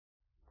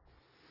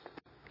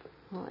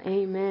Well,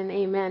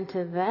 amen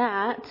to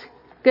that.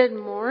 Good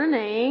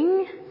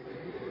morning.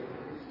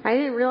 I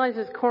didn't realize it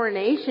was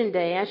coronation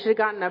day. I should have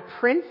gotten a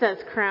princess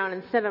crown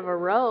instead of a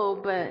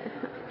robe, but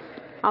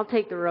I'll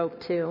take the robe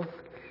too.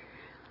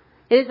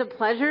 It is a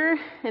pleasure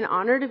and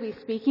honor to be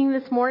speaking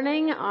this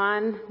morning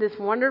on this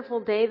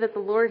wonderful day that the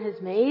Lord has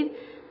made.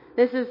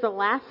 This is the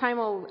last time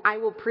I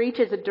will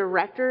preach as a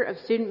director of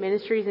student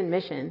ministries and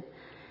mission.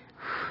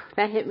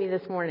 That hit me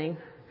this morning.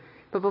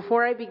 But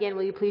before I begin,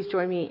 will you please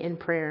join me in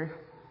prayer?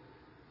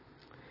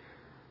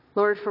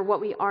 Lord, for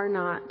what we are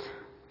not,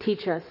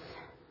 teach us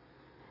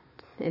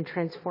and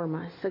transform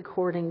us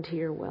according to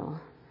your will.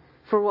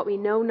 For what we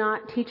know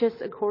not, teach us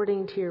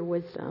according to your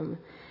wisdom.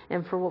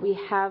 And for what we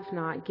have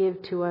not,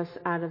 give to us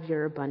out of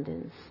your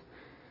abundance.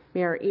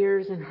 May our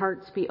ears and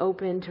hearts be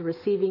open to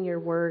receiving your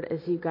word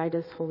as you guide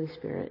us, Holy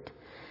Spirit.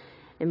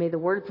 And may the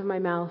words of my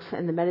mouth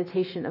and the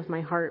meditation of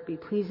my heart be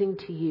pleasing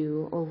to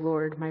you, O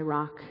Lord, my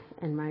rock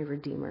and my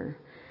redeemer.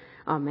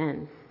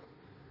 Amen.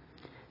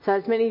 So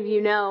as many of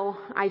you know,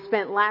 I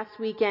spent last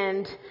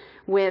weekend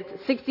with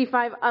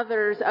 65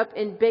 others up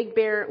in Big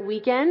Bear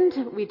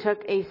Weekend. We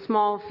took a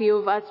small few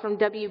of us from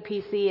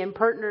WPC and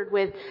partnered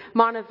with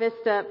Monte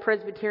Vista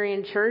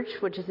Presbyterian Church,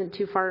 which isn't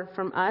too far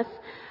from us,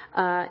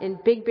 in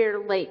Big Bear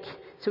Lake.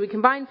 So we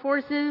combined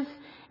forces,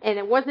 and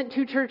it wasn't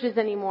two churches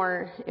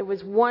anymore. It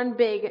was one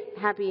big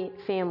happy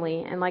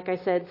family. And like I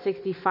said,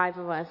 65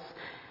 of us.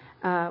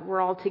 We're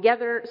all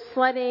together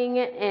sledding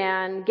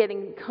and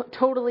getting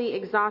totally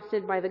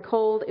exhausted by the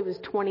cold. It was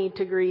 20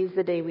 degrees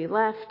the day we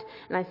left,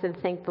 and I said,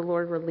 thank the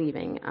Lord we're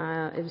leaving.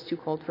 It was too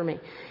cold for me.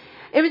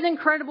 It was an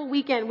incredible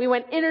weekend. We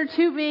went inner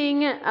tubing.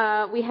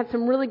 We had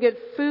some really good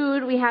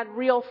food. We had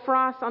real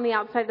frost on the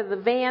outside of the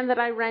van that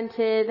I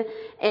rented,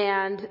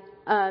 and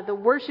the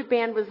worship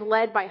band was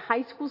led by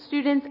high school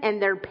students and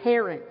their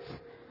parents.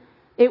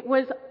 It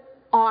was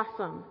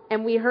awesome.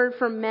 And we heard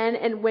from men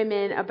and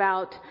women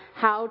about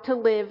how to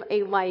live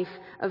a life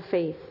of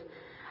faith.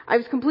 I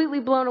was completely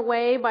blown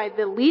away by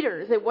the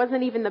leaders. It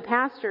wasn't even the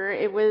pastor.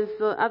 It was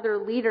the other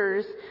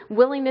leaders'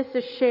 willingness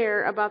to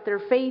share about their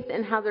faith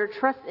and how their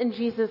trust in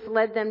Jesus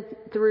led them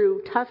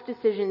through tough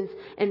decisions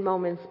and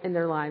moments in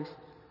their lives.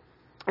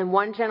 And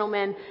one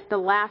gentleman, the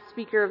last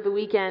speaker of the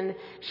weekend,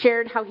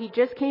 shared how he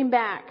just came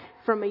back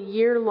from a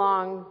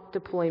year-long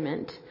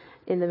deployment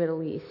in the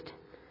Middle East.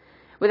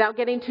 Without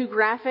getting too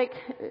graphic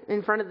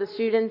in front of the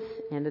students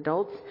and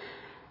adults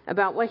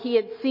about what he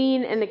had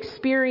seen and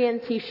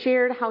experienced, he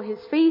shared how his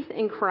faith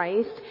in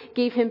Christ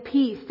gave him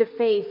peace to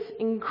face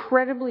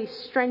incredibly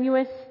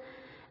strenuous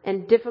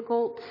and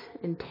difficult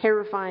and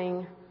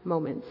terrifying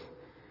moments.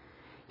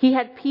 He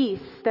had peace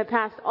that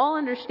passed all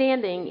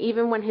understanding,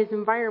 even when his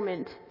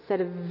environment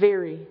said a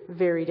very,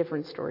 very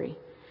different story.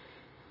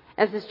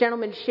 As this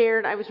gentleman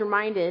shared, I was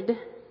reminded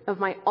of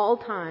my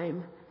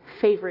all-time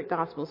favorite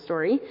gospel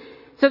story.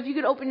 So if you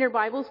could open your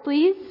Bibles,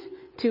 please,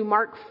 to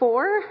Mark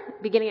 4,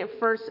 beginning at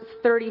verse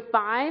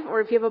 35. Or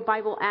if you have a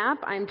Bible app,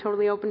 I'm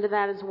totally open to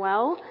that as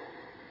well.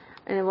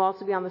 And it will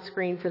also be on the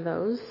screen for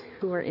those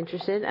who are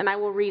interested. And I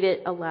will read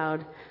it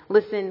aloud.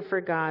 Listen for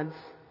God's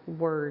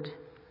word.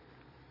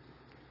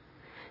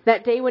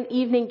 That day when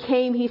evening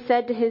came, he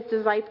said to his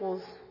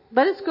disciples,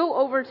 "Let us go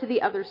over to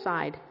the other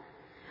side."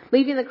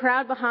 Leaving the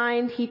crowd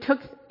behind, they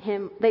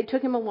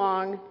took him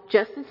along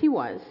just as he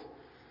was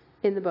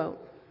in the boat.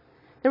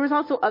 There was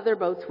also other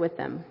boats with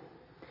them.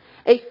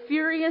 A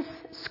furious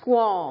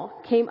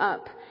squall came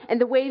up, and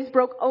the waves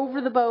broke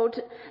over the boat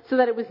so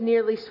that it was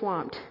nearly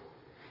swamped.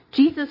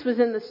 Jesus was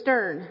in the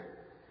stern,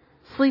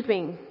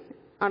 sleeping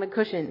on a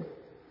cushion.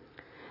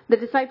 The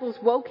disciples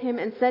woke him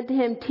and said to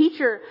him,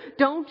 "Teacher,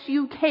 don't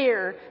you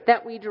care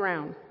that we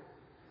drown?"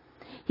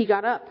 He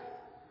got up,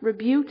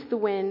 rebuked the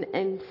wind,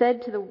 and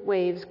said to the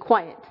waves,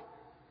 "Quiet,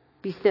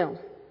 be still."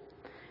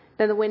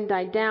 Then the wind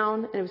died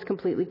down, and it was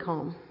completely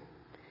calm.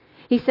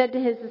 He said to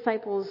his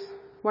disciples,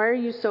 "Why are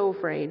you so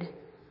afraid?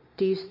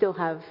 Do you still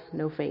have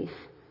no faith?"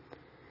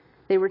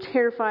 They were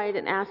terrified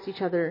and asked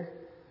each other,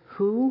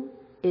 "Who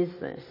is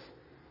this?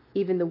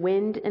 Even the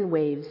wind and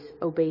waves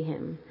obey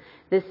him."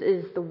 This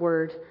is the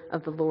word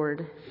of the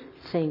Lord.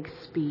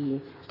 Thanks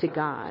be to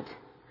God.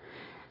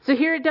 So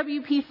here at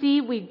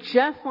WPC, we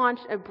just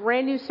launched a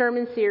brand new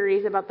sermon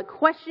series about the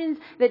questions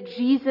that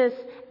Jesus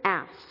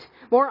asked.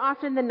 More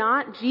often than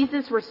not,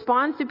 Jesus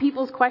responds to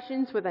people's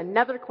questions with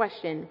another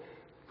question.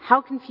 How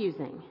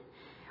confusing.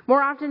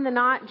 More often than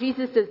not,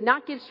 Jesus does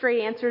not give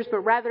straight answers,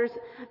 but rather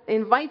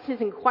invites his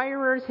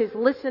inquirers, his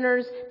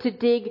listeners, to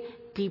dig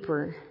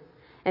deeper.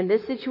 And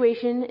this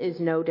situation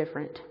is no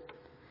different.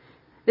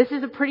 This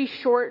is a pretty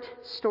short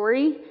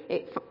story.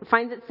 It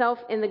finds itself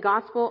in the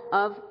Gospel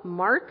of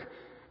Mark,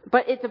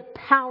 but it's a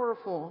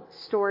powerful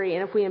story.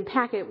 And if we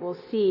unpack it, we'll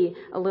see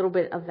a little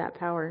bit of that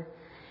power.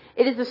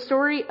 It is a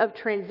story of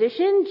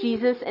transition.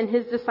 Jesus and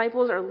his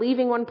disciples are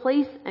leaving one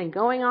place and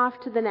going off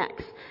to the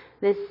next.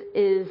 This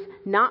is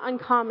not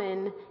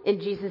uncommon in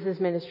Jesus'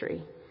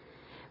 ministry.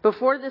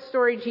 Before this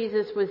story,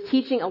 Jesus was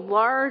teaching a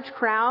large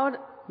crowd,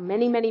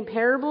 many, many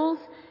parables,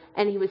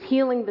 and he was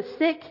healing the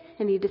sick,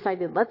 and he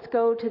decided, let's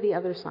go to the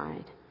other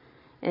side.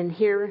 And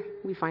here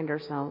we find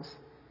ourselves.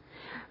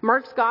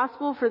 Mark's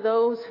gospel, for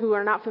those who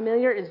are not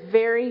familiar, is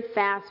very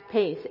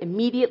fast-paced.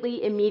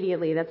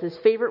 Immediately. That's his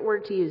favorite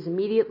word to use.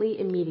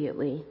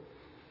 Immediately.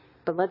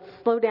 But let's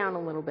slow down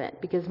a little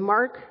bit, because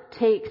Mark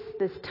takes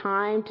this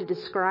time to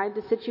describe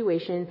the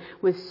situation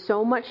with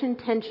so much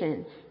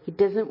intention. He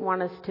doesn't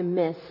want us to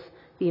miss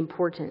the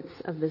importance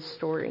of this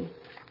story.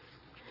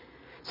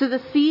 So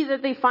the sea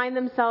that they find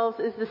themselves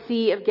is the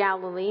Sea of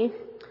Galilee.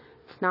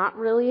 It's not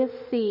really a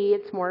sea,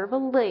 it's more of a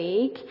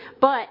lake.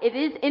 But it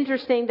is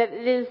interesting that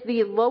it is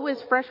the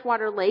lowest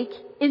freshwater lake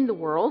in the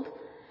world.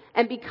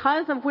 And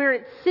because of where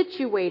it's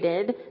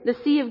situated, the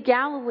Sea of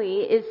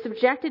Galilee is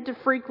subjected to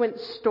frequent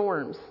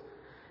storms.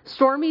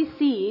 Stormy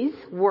seas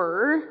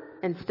were,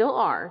 and still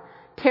are,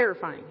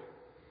 terrifying.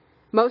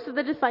 Most of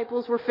the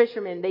disciples were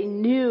fishermen. They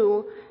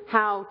knew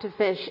how to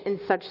fish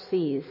in such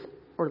seas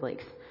or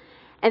lakes.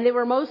 And they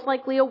were most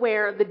likely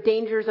aware of the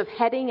dangers of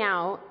heading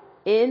out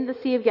in the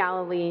Sea of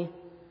Galilee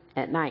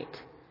at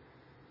night.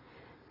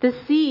 The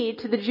sea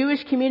to the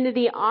Jewish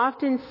community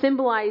often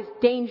symbolized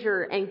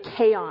danger and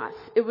chaos.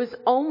 It was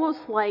almost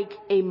like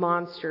a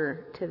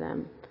monster to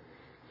them.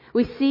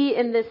 We see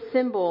in this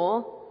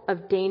symbol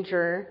of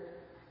danger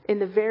in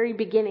the very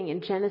beginning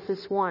in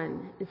Genesis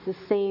 1. It's the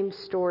same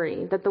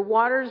story, that the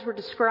waters were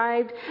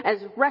described as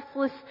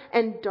restless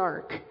and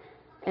dark,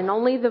 and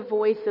only the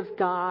voice of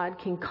God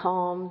can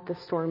calm the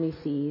stormy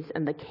seas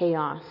and the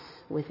chaos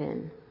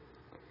within.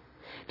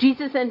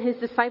 Jesus and his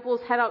disciples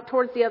head out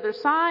towards the other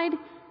side,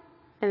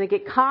 and they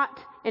get caught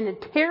in a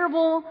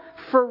terrible,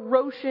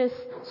 ferocious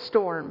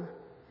storm.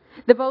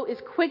 The boat is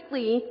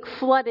quickly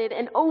flooded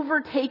and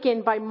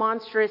overtaken by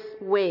monstrous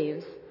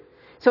waves.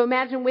 So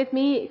imagine with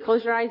me,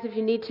 close your eyes if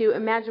you need to,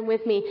 imagine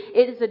with me,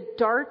 it is a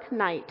dark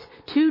night,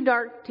 too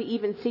dark to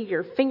even see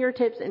your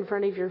fingertips in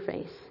front of your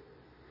face.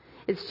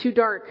 It's too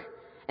dark,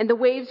 and the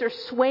waves are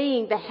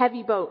swaying the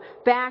heavy boat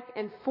back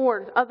and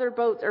forth. Other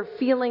boats are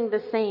feeling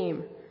the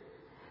same.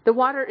 The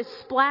water is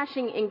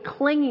splashing and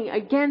clanging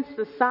against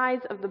the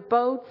sides of the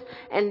boats,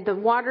 and the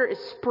water is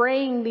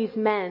spraying these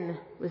men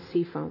with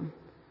sea foam.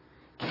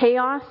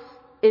 Chaos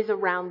is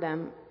around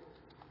them,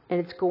 and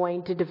it's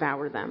going to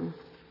devour them.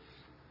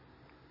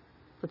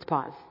 Let's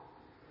pause.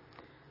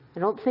 I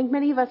don't think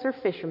many of us are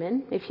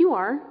fishermen. If you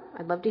are,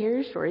 I'd love to hear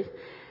your stories.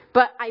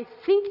 But I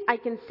think I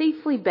can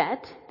safely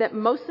bet that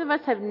most of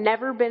us have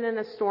never been in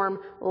a storm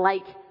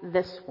like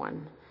this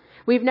one.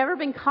 We've never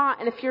been caught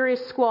in a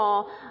furious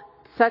squall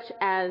such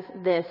as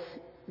this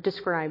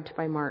described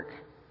by Mark.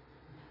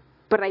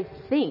 But I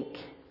think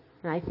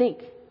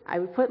I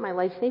would put my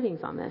life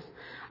savings on this.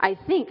 I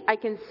think I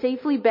can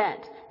safely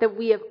bet that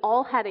we have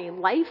all had a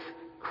life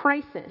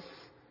crisis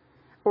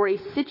or a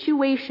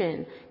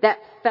situation that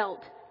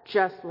felt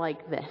just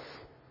like this.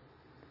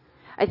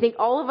 I think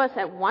all of us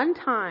at one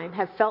time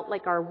have felt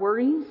like our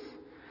worries,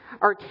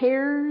 our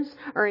cares,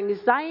 our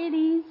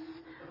anxieties,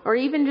 or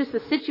even just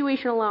the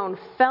situation alone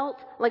felt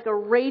like a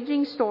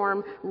raging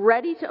storm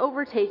ready to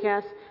overtake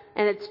us,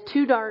 and it's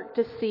too dark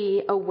to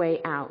see a way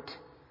out.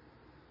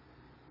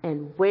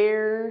 And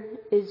where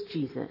is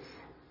Jesus?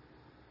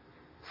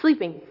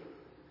 Sleeping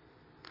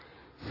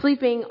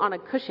on a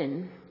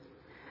cushion.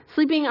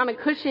 Sleeping on a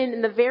cushion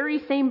in the very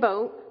same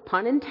boat,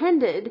 pun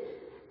intended,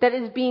 that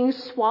is being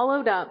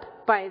swallowed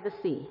up by the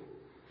sea.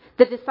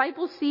 The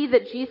disciples see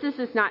that Jesus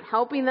is not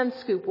helping them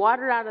scoop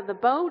water out of the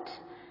boat.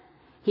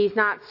 He's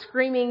not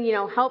screaming,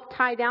 help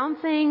tie down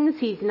things.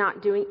 He's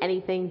not doing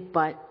anything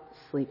but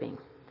sleeping.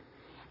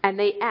 And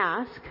they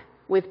ask,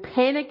 with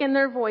panic in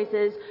their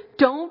voices,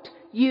 "Don't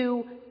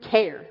you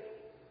care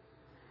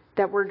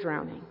that we're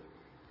drowning?"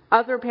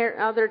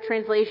 Other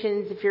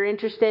translations, if you're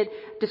interested,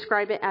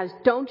 describe it as,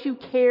 "Don't you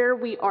care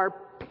we are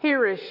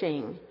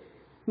perishing,"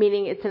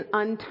 meaning it's an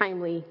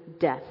untimely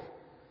death.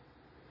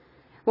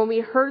 When we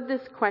heard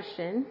this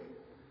question,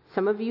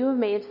 some of you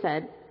may have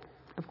said,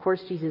 "Of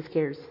course Jesus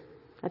cares.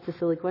 That's a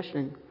silly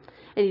question."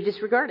 And you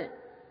disregard it.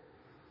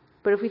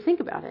 But if we think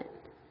about it,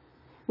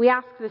 we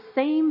ask the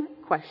same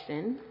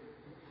question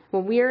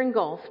when we are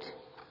engulfed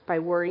by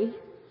worry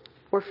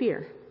or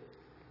fear.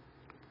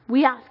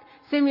 We ask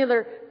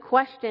similar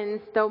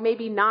questions, though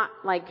maybe not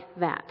like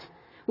that.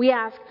 We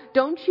ask,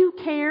 "Don't you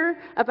care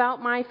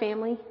about my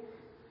family?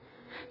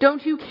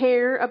 Don't you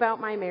care about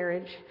my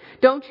marriage?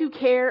 Don't you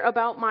care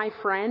about my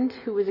friend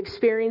who is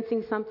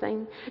experiencing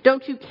something?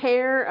 Don't you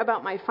care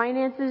about my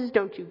finances?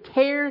 Don't you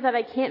care that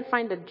I can't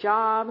find a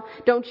job?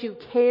 Don't you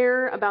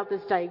care about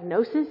this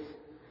diagnosis?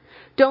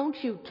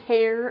 Don't you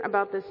care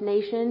about this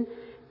nation?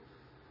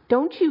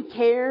 Don't you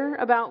care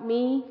about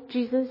me,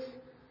 Jesus?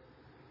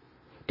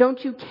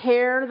 Don't you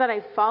care that I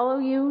follow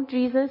you,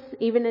 Jesus,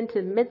 even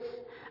into the midst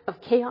of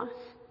chaos?"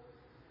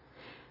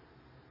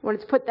 When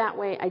it's put that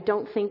way, I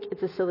don't think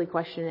it's a silly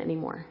question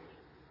anymore.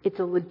 It's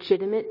a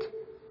legitimate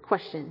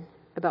question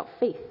about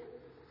faith.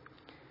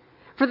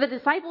 For the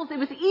disciples, it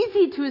was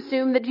easy to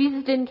assume that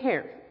Jesus didn't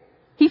care.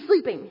 He's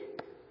sleeping.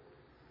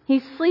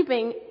 He's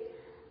sleeping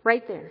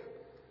right there.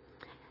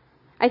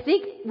 I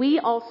think we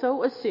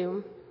also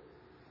assume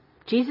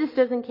Jesus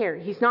doesn't care.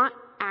 He's not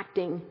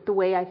acting the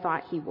way I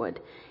thought he would.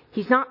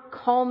 He's not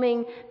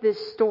calming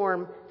this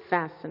storm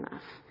fast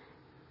enough.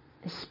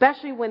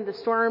 Especially when the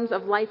storms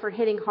of life are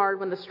hitting hard,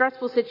 when the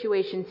stressful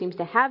situation seems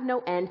to have no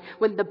end,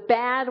 when the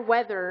bad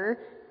weather,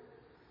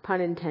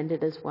 pun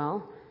intended as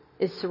well,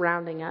 is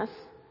surrounding us.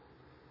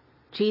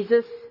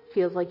 Jesus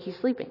feels like he's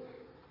sleeping.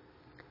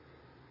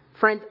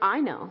 Friends, I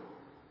know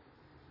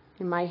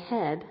in my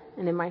head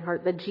and in my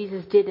heart that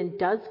Jesus did and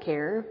does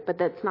care, but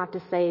that's not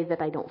to say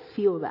that I don't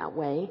feel that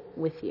way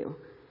with you.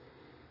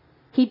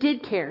 He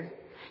did care.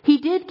 He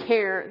did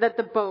care that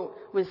the boat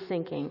was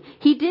sinking.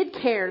 He did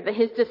care that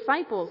his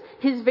disciples,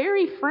 his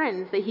very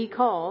friends that he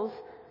calls,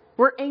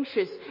 were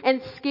anxious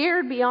and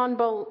scared beyond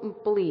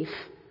belief.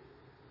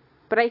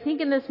 But I think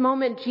in this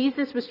moment,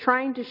 Jesus was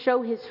trying to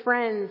show his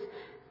friends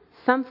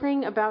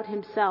something about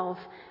himself,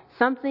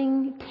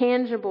 something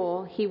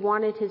tangible he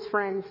wanted his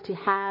friends to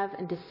have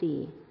and to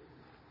see.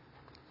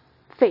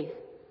 Faith.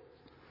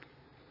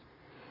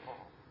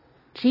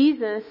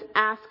 Jesus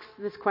asks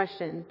this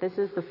question. This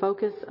is the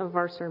focus of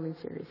our sermon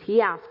series.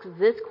 He asks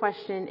this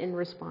question in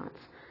response.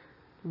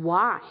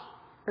 Why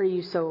are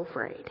you so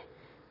afraid?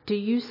 Do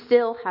you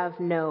still have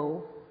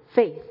no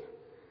faith?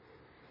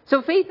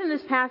 So faith in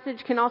this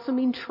passage can also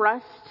mean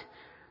trust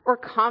or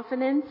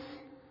confidence.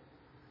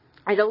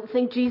 I don't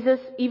think Jesus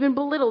even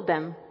belittled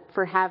them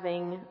for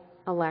having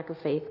a lack of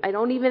faith. I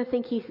don't even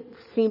think he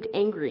seemed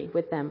angry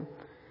with them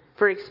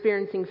for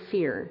experiencing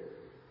fear.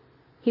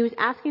 He was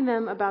asking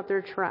them about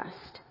their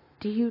trust.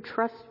 Do you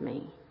trust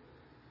me?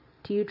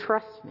 Do you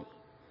trust me?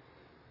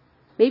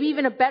 Maybe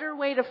even a better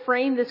way to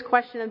frame this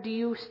question of do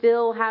you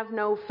still have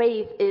no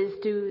faith is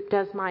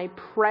does my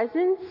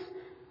presence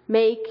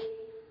make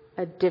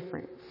a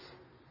difference?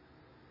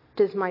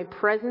 Does my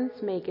presence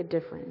make a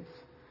difference?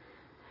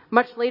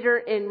 Much later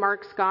in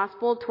Mark's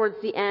gospel,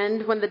 towards the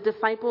end, when the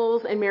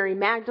disciples and Mary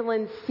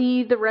Magdalene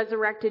see the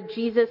resurrected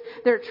Jesus,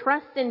 their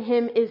trust in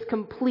him is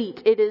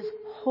complete. It is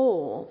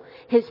whole.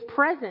 His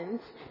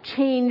presence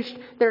changed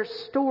their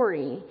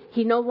story.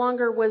 He no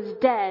longer was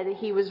dead,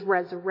 he was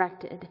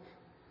resurrected.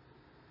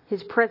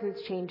 His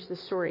presence changed the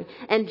story.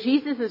 And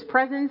Jesus'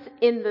 presence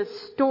in the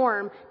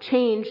storm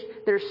changed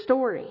their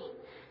story.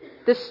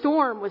 The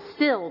storm was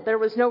stilled. There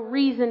was no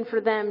reason for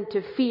them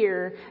to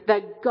fear.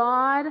 The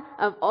God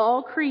of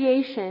all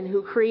creation,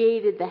 who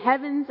created the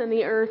heavens and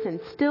the earth and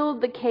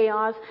stilled the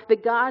chaos, the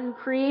God who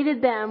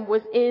created them,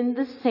 was in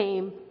the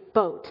same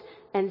boat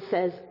and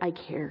says, I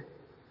care.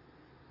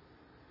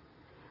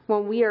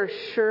 When we are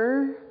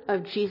sure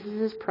of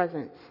Jesus'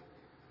 presence,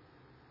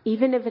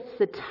 even if it's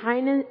the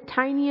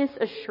tiniest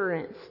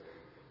assurance,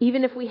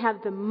 even if we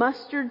have the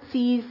mustard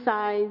seed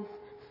size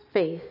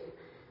faith,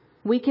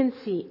 we can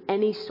see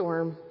any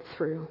storm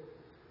through.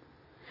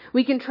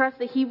 We can trust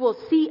that he will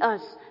see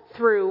us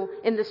through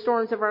in the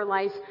storms of our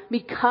lives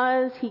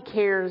because he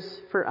cares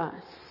for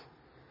us.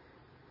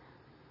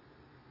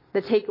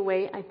 The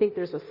takeaway, I think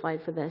there's a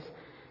slide for this.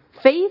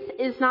 Faith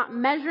is not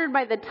measured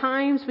by the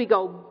times we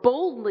go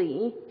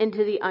boldly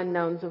into the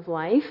unknowns of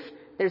life.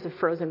 There's a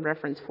Frozen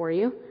reference for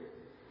you.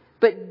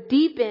 But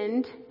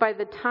deepened by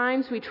the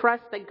times we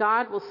trust that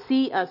God will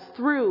see us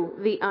through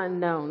the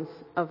unknowns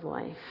of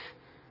life.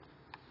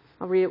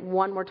 I'll read it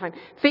one more time.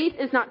 Faith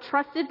is not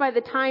trusted by the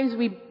times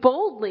we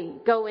boldly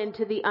go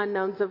into the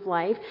unknowns of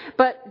life,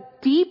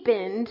 but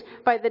deepened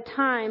by the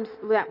times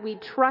that we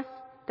trust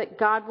that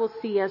God will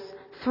see us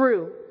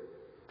through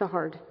the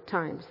hard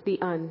times, the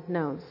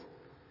unknowns.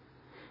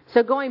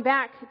 So going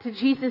back to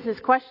Jesus'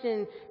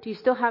 question, do you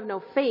still have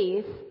no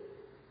faith?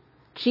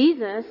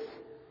 Jesus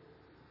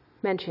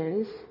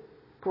mentions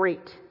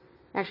great.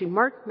 Actually,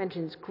 Mark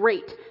mentions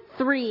great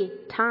 3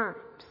 times.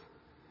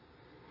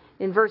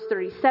 In verse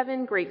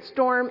 37, great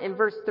storm. In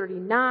verse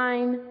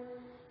 39,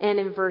 and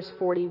in verse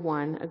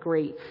 41, a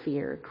great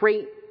fear.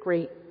 Great,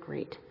 great,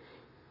 great.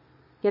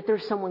 Yet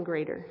there's someone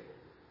greater.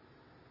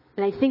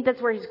 And I think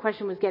that's where his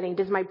question was getting.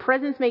 Does my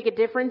presence make a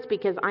difference?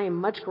 Because I am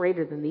much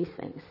greater than these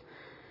things.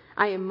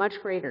 I am much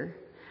greater.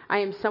 I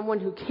am someone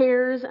who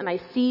cares, and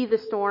I see the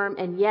storm,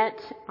 and yet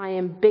I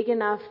am big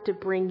enough to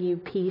bring you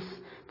peace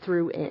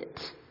through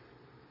it.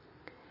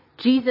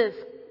 Jesus,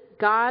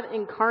 God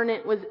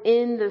incarnate, was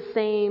in the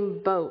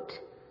same boat.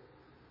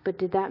 But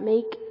did that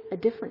make a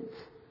difference?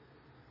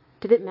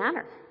 Did it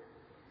matter?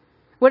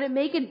 Would it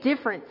make a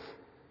difference?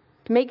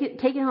 Take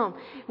it home.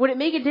 Would it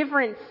make a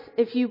difference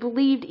if you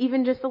believed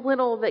even just a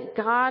little that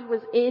God was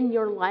in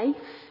your life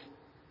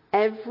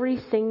every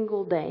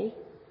single day?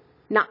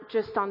 Not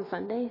just on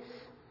Sundays?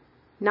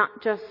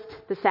 Not just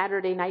the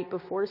Saturday night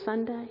before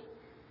Sunday?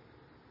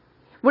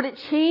 Would it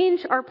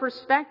change our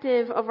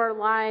perspective of our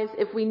lives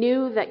if we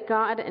knew that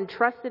God and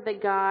trusted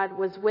that God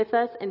was with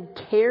us and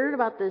cared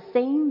about the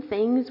same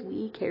things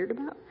we cared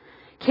about?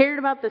 Cared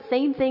about the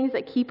same things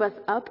that keep us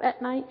up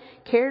at night?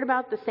 Cared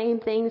about the same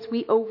things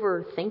we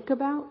overthink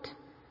about?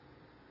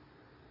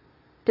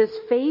 Does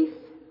faith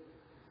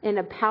in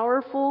a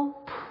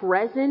powerful,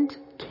 present,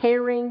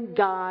 caring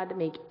God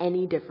make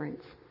any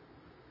difference?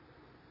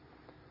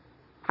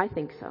 I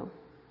think so.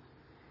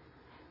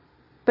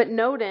 But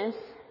notice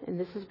and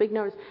this is big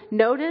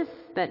notice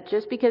that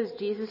just because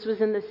Jesus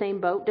was in the same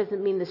boat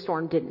doesn't mean the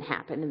storm didn't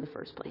happen in the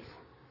first place.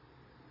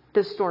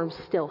 The storm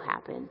still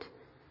happened.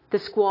 The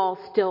squall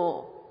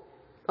still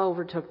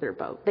overtook their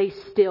boat. They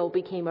still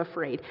became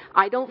afraid.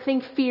 I don't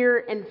think fear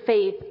and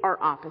faith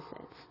are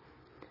opposites.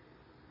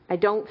 I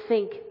don't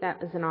think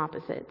that is an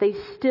opposite. They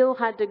still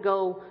had to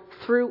go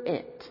through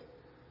it.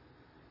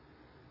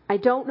 I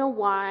don't know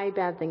why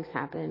bad things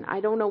happen. I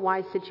don't know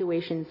why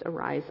situations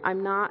arise.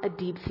 I'm not a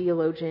deep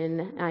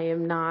theologian. I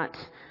am not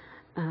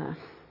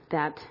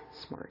that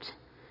smart.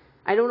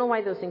 I don't know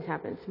why those things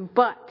happen.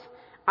 But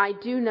I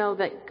do know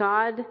that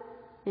God,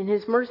 in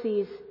His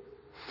mercies,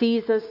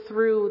 sees us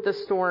through the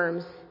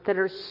storms that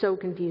are so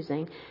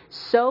confusing,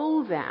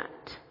 so that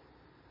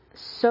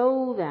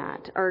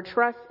our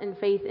trust and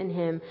faith in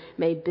Him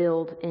may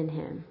build in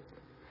Him.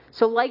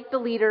 So like the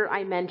leader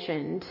I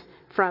mentioned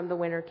from the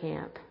winter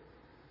camp,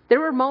 there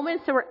were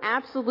moments that were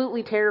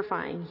absolutely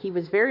terrifying. He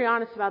was very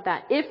honest about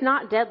that, if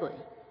not deadly.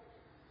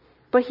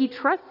 But he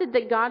trusted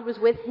that God was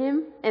with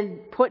him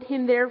and put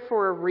him there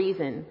for a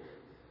reason.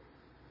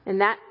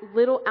 And that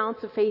little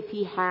ounce of faith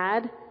he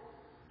had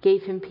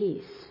gave him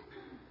peace.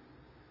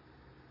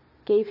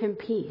 Gave him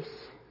peace.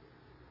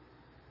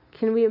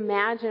 Can we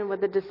imagine what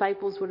the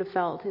disciples would have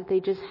felt if they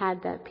just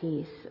had that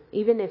peace?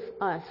 Even if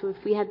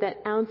we had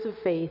that ounce of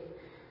faith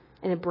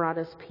and it brought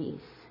us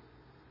peace.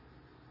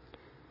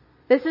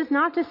 This is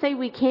not to say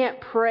we can't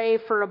pray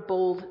for a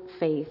bold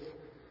faith.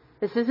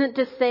 This isn't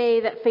to say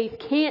that faith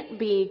can't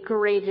be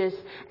courageous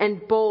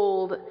and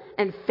bold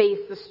and face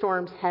the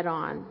storms head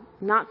on.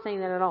 I'm not saying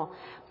that at all.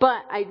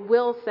 But I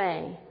will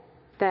say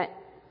that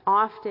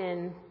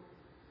often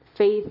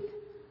faith,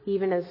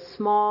 even as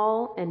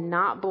small and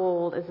not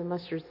bold as a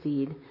mustard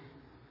seed,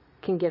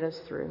 can get us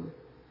through.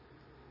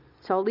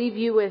 So I'll leave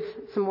you with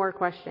some more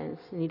questions,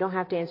 and you don't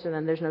have to answer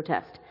them. There's no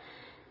test.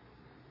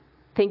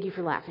 Thank you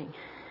for laughing.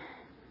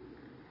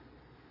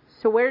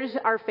 So where does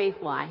our faith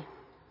lie?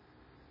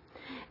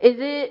 Is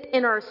it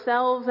in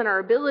ourselves and our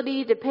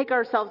ability to pick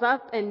ourselves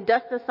up and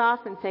dust us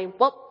off and say,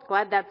 well,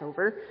 glad that's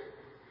over?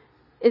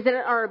 Is it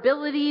our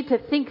ability to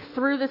think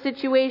through the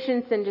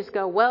situations and just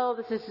go, well,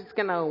 this is just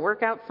going to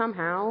work out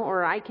somehow,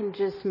 or I can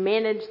just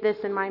manage this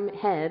in my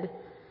head?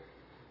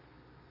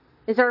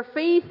 Is our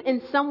faith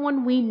in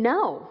someone we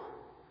know,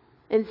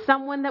 in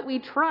someone that we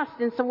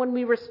trust, in someone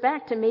we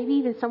respect, and maybe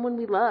even someone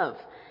we love?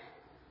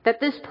 That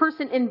this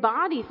person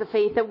embodies the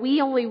faith that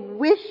we only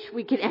wish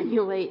we could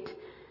emulate.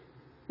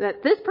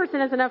 That this person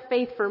has enough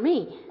faith for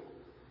me.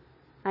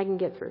 I can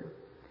get through.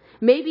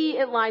 Maybe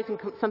it lies in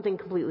something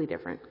completely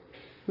different.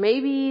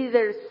 Maybe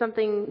there's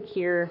something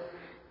here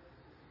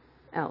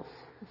else.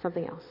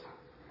 Something else.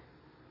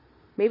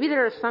 Maybe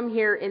there are some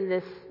here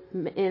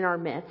in our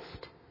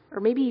midst, or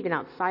maybe even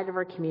outside of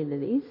our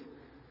communities,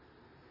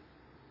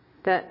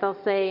 that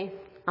they'll say,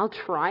 I'll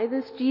try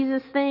this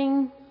Jesus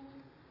thing,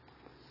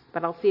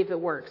 but I'll see if it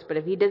works. But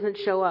if he doesn't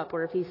show up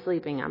or if he's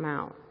sleeping, I'm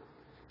out.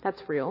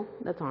 That's real.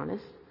 That's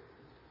honest.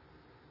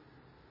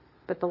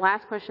 But the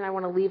last question I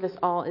want to leave us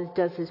all is,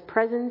 does his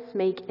presence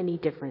make any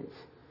difference?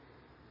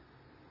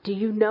 Do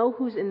you know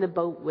who's in the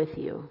boat with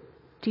you?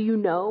 Do you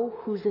know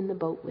who's in the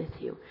boat with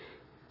you?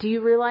 Do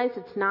you realize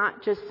it's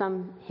not just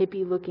some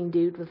hippie-looking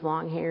dude with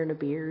long hair and a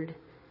beard,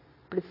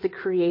 but it's the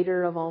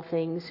creator of all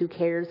things who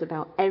cares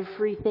about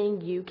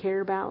everything you care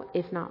about,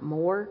 if not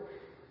more?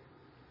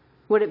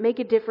 Would it make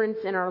a difference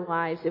in our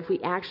lives if we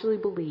actually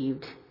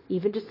believed,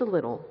 even just a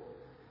little,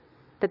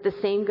 that the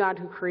same God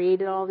who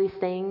created all these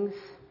things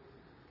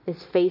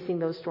is facing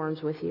those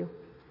storms with you?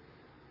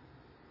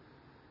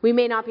 We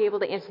may not be able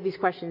to answer these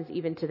questions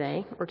even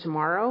today or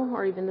tomorrow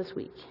or even this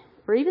week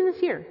or even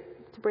this year.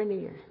 It's a brand new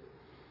year.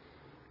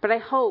 But I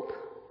hope,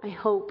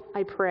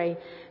 I pray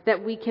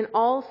that we can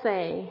all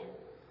say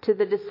to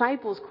the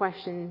disciples'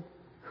 question,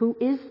 who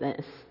is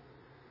this?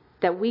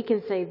 That we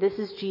can say, this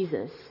is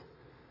Jesus,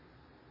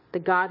 the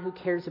God who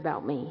cares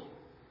about me,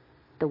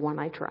 the one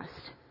I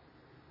trust.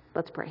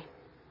 Let's pray.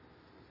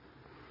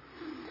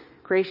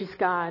 Gracious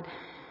God,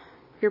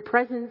 your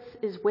presence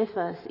is with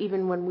us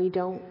even when we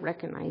don't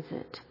recognize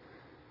it.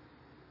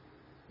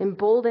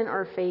 Embolden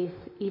our faith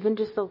even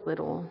just a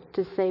little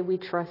to say we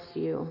trust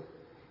you,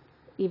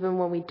 even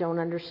when we don't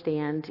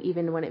understand,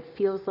 even when it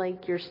feels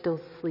like you're still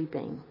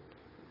sleeping.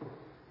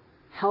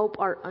 Help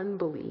our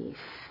unbelief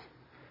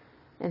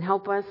and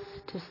help us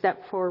to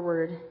step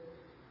forward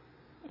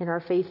in our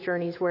faith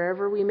journeys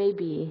wherever we may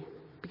be,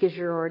 because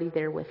you're already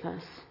there with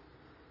us.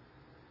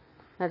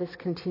 Let us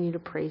continue to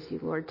praise you,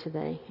 Lord,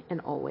 today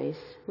and always.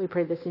 We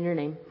pray this in your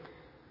name.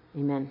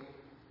 Amen.